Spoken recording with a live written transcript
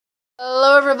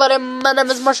Hello everybody, my name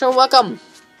is Marshall, welcome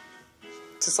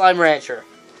to Slime Rancher.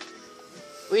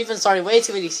 We've been starting way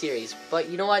too many series, but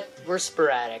you know what? We're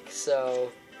sporadic,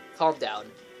 so calm down.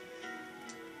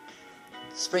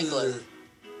 Sprinkler.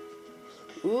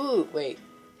 Ooh, wait.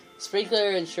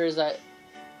 Sprinkler ensures that...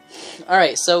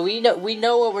 Alright, so we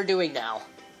know what we're doing now.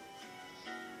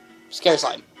 Scare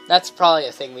Slime. That's probably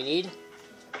a thing we need.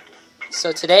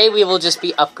 So today we will just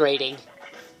be upgrading.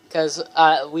 Because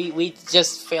we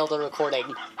just failed a recording.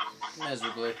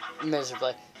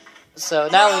 Miserably. So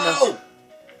now we know.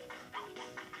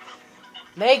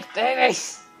 Make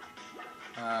babies!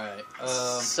 Alright,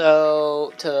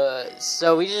 So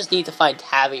we just need to find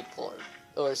tabby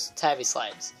or tabby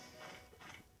slimes.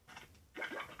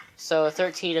 So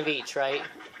 13 of each, right?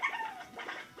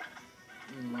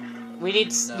 We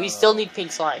still need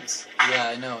pink slimes. Yeah,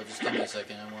 I know. Just give me a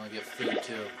second. I want to get food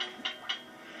too.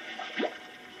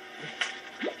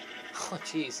 Oh,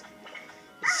 jeez.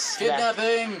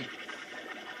 Kidnapping!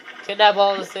 Kidnap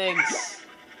all the things.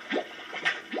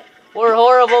 We're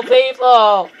horrible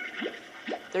people!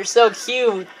 They're so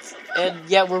cute, and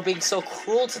yet we're being so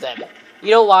cruel to them.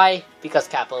 You know why? Because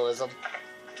capitalism.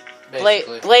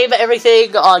 Blame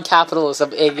everything on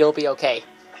capitalism, and you'll be okay.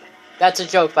 That's a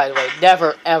joke, by the way.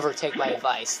 Never, ever take my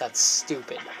advice. That's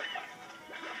stupid.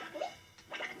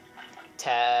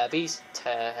 Tabbies.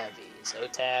 Oh,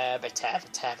 tabby.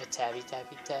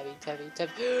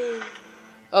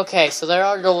 Okay, so there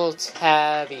are no little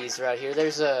tabbies right here.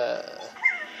 There's a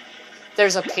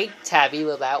pink tabby.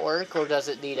 Will that work, or does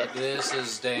it need it? This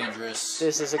is dangerous.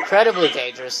 This is incredibly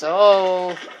dangerous.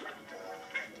 Oh.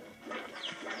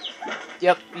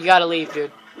 Yep, you gotta leave,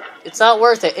 dude. It's not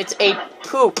worth it. It's a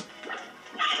poop.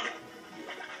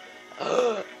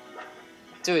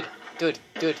 Dude.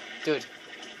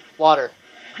 Water.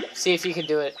 See if you can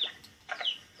do it.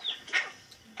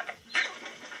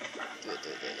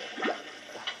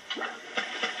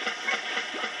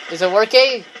 Is it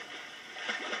working?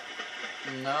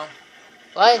 No.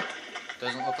 What?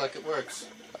 Doesn't look like it works.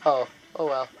 Oh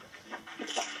well.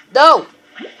 No!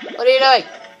 What are you doing?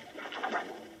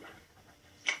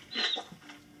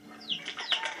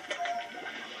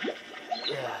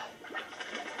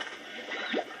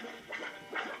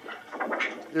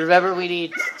 Remember, we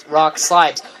need rock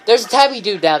slimes. There's a tabby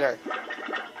dude down there.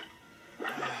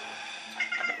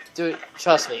 Dude,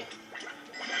 trust me.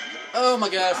 Oh my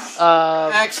gosh.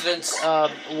 Accidents.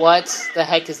 What the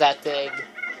heck is that thing?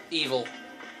 Evil.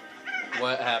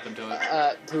 What happened to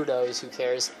it? Who knows? Who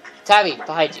cares? Tabby,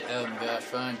 behind you. Oh my gosh,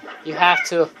 fine. You have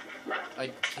to.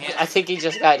 I can't. I think he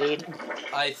just got eaten.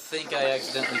 I think I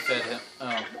accidentally fed him.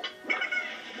 Oh.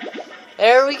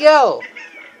 There we go.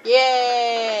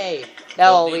 Yay!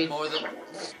 Now we need more than.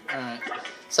 Alright.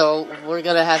 So we're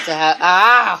gonna have to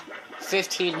have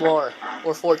 15 more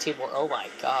or 14 more. Oh my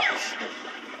gosh.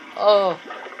 Oh,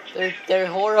 they're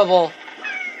horrible.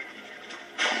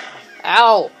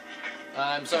 Ow!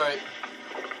 I'm sorry.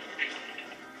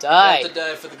 Die. I have to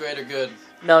die for the greater good.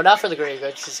 No, not for the greater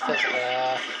good. Just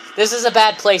because. This is a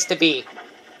bad place to be.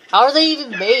 How are they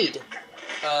even made?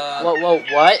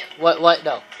 What?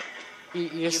 No.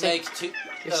 You try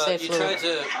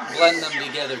to blend them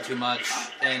together too much,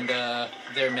 and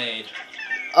they're made.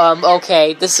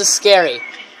 Okay, this is scary.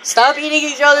 Stop eating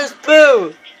each other's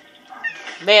poo!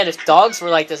 Man, if dogs were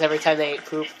like this every time they ate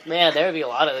poop, man, there would be a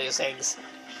lot of these things.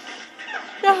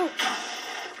 No!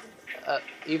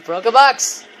 You broke a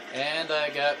box! And I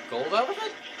got gold out of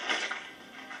it?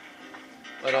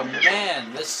 But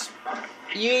man, this...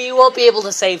 You won't be able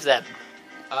to save them.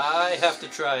 I have to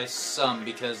try some,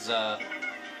 because,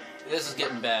 this is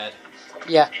getting bad.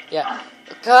 Yeah.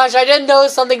 Gosh, I didn't know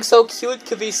something so cute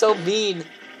could be so mean.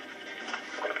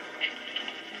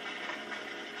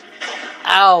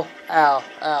 Ow,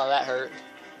 that hurt.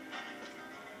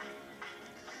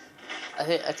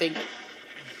 I think...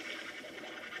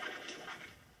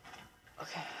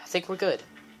 Okay, I think we're good.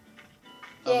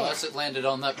 Unless it landed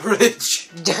on that bridge.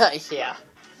 Yeah.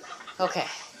 Okay.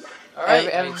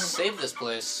 Alright, save this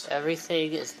place.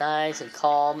 Everything is nice and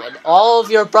calm, and all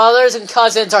of your brothers and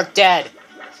cousins are dead.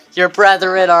 Your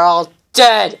brethren are all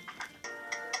dead.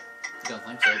 I don't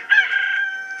think so.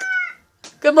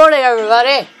 Good morning,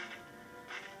 everybody.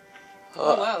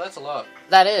 Oh, wow, that's a lot.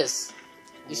 That is.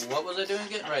 What was I doing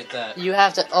getting right that? You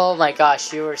have to... Oh my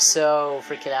gosh, you were so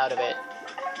freaking out of it.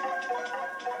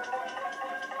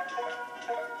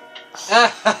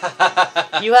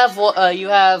 You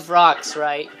have rocks,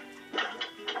 right?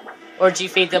 Or did you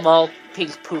feed them all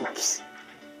pink poops?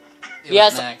 It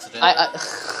was an accident.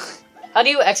 How do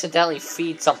you accidentally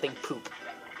feed something poop?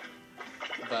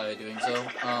 By doing so.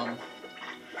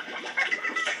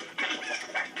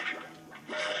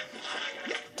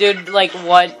 Dude, like,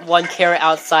 one carrot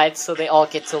outside so they all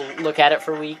get to look at it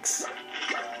for weeks.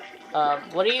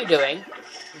 What are you doing?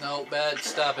 No, bad.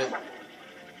 Stop it.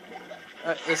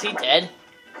 Is he dead?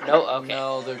 No? Okay.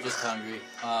 No, they're just hungry.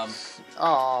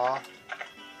 Aww.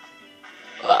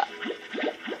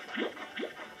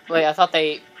 Wait, I thought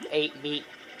they ate meat.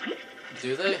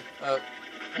 Do they? Well,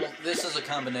 this is a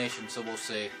combination, so we'll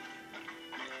see.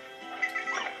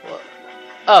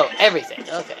 Oh, everything.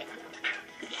 Okay.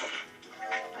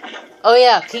 Oh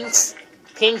yeah, pinks,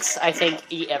 I think,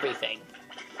 eat everything.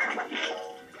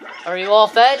 Are you all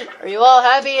fed? Are you all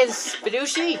happy and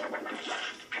spadooshi?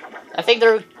 I think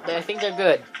they're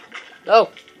good. Oh.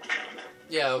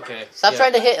 Yeah, okay. Stop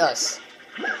trying to hit us.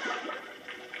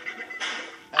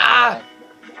 Ah!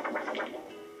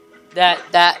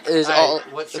 That is all.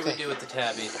 What should we do with the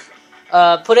tabby?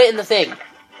 Put it in the thing.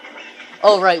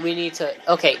 Oh, right, we need to...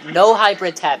 Okay, no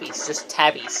hybrid tabbies, just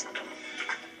tabbies.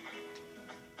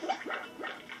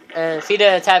 And feed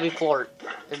it a tabby plort.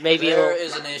 And maybe there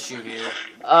is an issue here.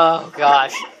 Oh,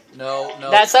 gosh. No,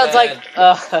 that sounds like...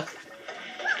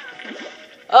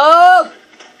 Oh!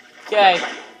 Okay.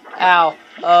 Ow.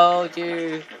 Oh,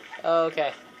 dude.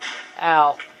 Okay.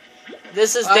 Ow.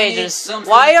 This is dangerous.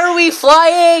 Why are we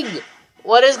flying?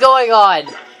 What is going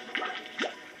on?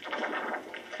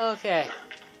 Okay.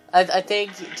 I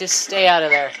think just stay out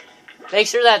of there. Make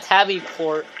sure that tabby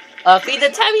port. Feed the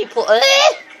tabby port.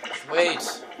 Wait.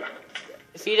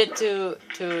 Feed it to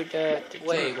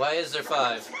Wait, why is there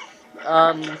 5?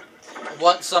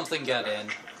 What? Something got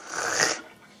in.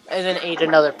 And then ate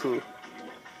another poo.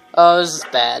 Oh, this is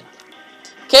bad.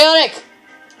 Chaotic!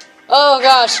 Oh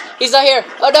gosh, he's not here.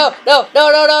 Oh no, no,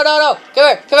 no, no, no, no, no. Come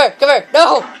here, come here, come here.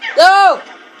 No, no!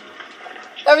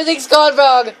 Everything's gone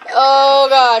wrong. Oh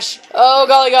gosh. Oh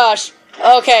golly gosh.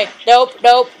 Okay. Nope,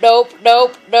 nope, nope,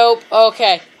 nope, nope.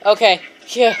 Okay, okay.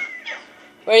 Yeah.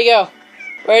 Where'd he go?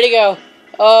 Where'd he go?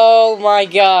 Oh my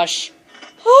gosh.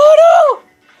 Oh no!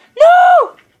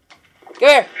 No! Come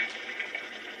here.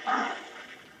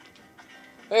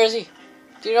 Where is he?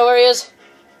 Do you know where he is?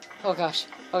 Oh gosh.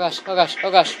 Oh gosh. Oh gosh.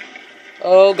 Oh gosh.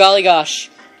 Oh golly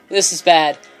gosh. This is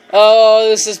bad. Oh,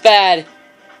 this is bad.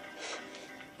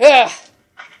 Ugh.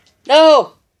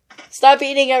 No! Stop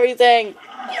eating everything.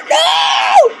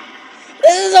 No!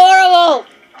 This is horrible!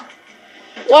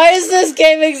 Why does this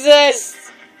game exist?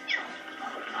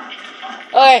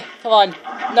 Okay, come on.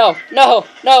 No, no,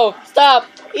 no. Stop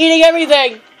eating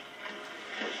everything.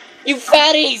 You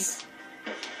fatties.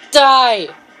 Die.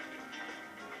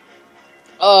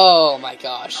 Oh my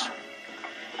gosh.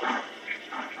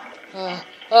 Okay,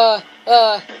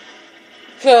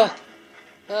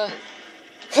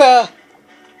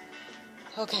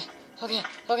 okay,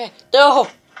 okay. No!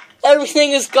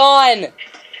 Everything is gone!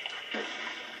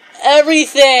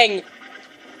 Everything!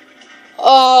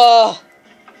 Oh!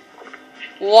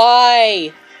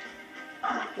 Why?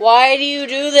 Why do you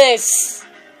do this?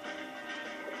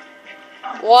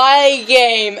 Why,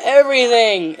 game?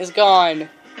 Everything is gone.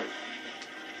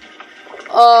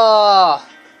 Oh!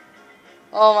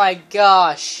 Oh my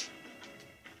gosh.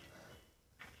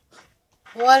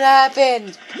 What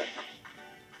happened?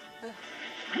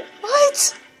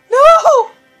 What?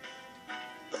 No!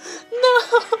 No!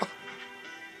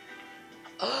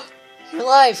 You're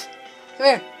alive. Come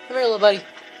here, little buddy.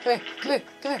 Come here, come here,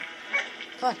 come here.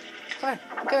 Come on, come here,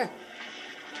 come here.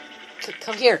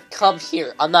 Come here, come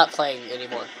here. I'm not playing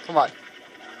anymore. Come on.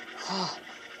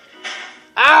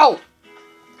 Ow!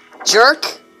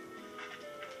 Jerk!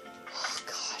 Oh,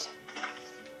 God.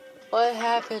 What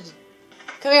happened?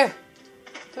 Come here.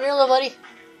 Come here, little buddy.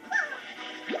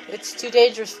 It's too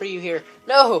dangerous for you here.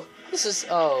 No! This is...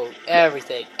 Oh,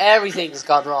 everything. Everything's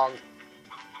gone wrong.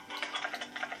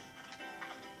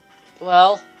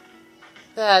 Well,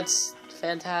 that's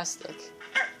fantastic.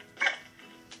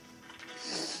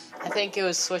 I think it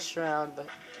was switched around, but...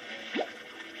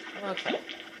 Okay.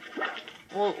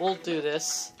 We'll do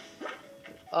this.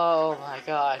 Oh my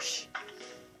gosh.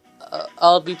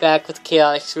 I'll be back with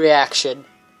Chaotic's reaction.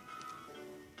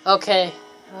 Okay,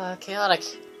 Chaotic.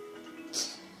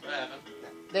 What happened?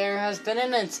 There has been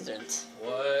an incident.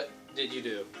 What did you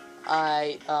do?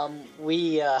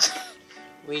 We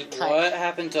What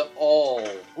happened to all?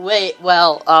 Wait,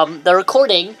 well, the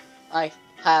recording, I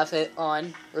have it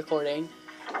on recording.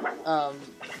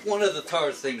 One of the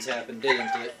tar things happened,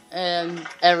 didn't it? And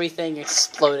everything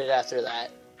exploded after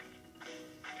that.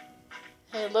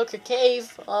 Hey, look, a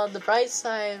cave on the bright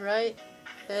side, right?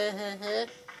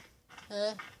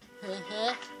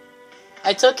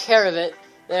 I took care of it.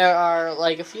 There are,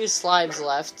 like, a few slimes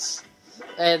left.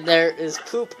 And there is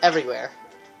poop everywhere.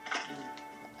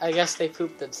 I guess they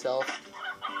pooped themselves.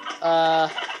 a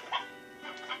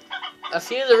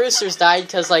few of the roosters died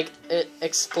because, like, it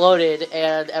exploded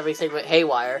and everything went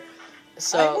haywire.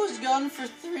 So I was gone for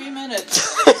 3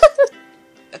 minutes,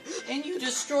 and you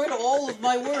destroyed all of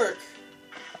my work.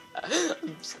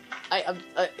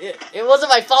 It wasn't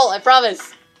my fault, I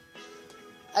promise.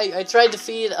 I tried to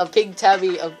feed a pig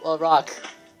tabby a rock.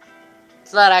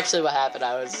 It's not actually what happened.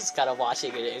 I was just kind of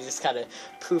watching it. It just kind of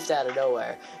poofed out of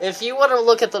nowhere. If you want to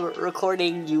look at the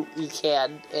recording, you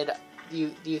can, and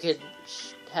you can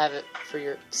have it for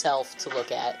yourself to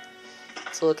look at.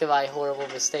 To look at my horrible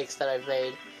mistakes that I've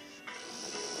made.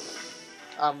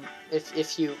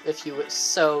 If you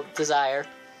so desire.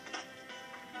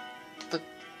 But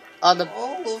on the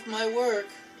all of my work.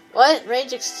 What?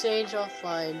 Range exchange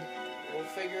offline. We'll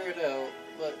figure it out.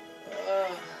 But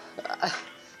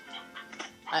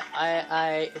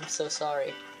I am so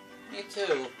sorry. Me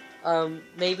too.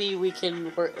 Maybe we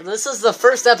can work. This is the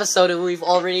first episode and we've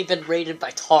already been raided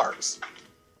by TARS.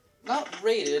 Not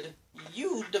raided.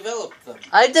 You developed them.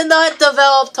 I did not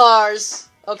develop TARS.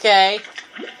 Okay.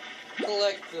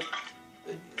 Collect the.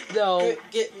 No.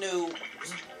 Get new.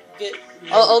 Get.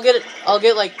 New. I'll get it. I'll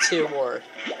get like 2 more.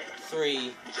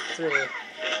 3. 3.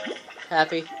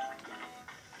 Happy?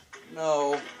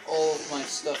 No. All of my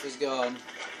stuff is gone.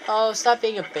 Oh, stop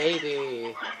being a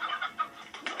baby.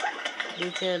 We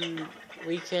can,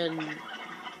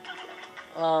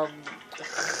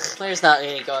 there's not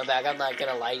any going back. I'm not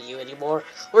gonna lie to you anymore.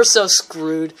 We're so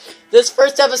screwed. This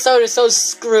first episode is so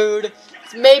screwed.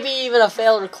 It's maybe even a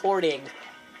failed recording.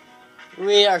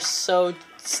 We are so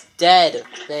dead,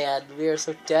 man. We are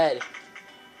so dead.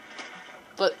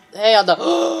 But, hey, on the,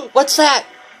 what's that?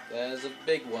 That is a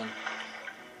big one.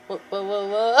 What,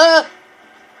 ah!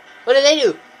 What did they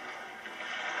do?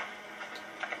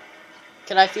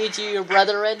 Can I feed you your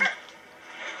brethren?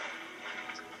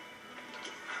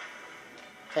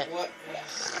 Okay. What?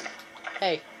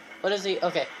 Hey, what is he?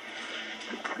 Okay.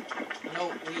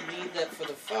 No, we need that for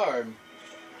the farm.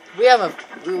 We have a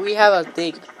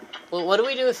thing. Well, what do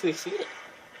we do if we feed it?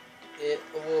 It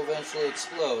will eventually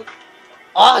explode.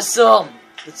 Awesome!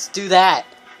 Let's do that.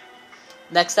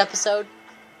 Next episode?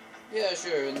 Yeah,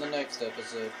 sure, in the next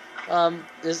episode.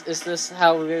 Is this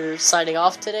how we're signing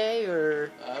off today,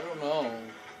 or? I don't know.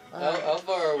 How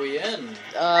far are we in?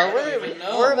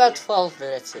 We're about 12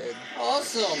 minutes in.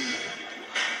 Awesome!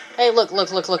 Hey, look. Oh.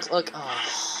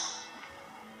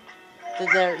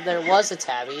 There was a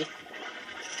tabby.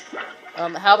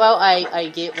 How about I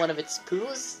get one of its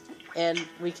poos, and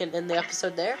we can end the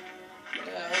episode there?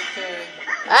 Yeah, okay.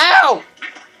 Ow!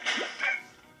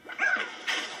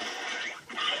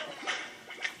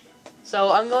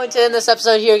 So I'm going to end this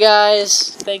episode here,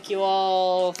 guys. Thank you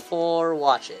all for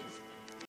watching.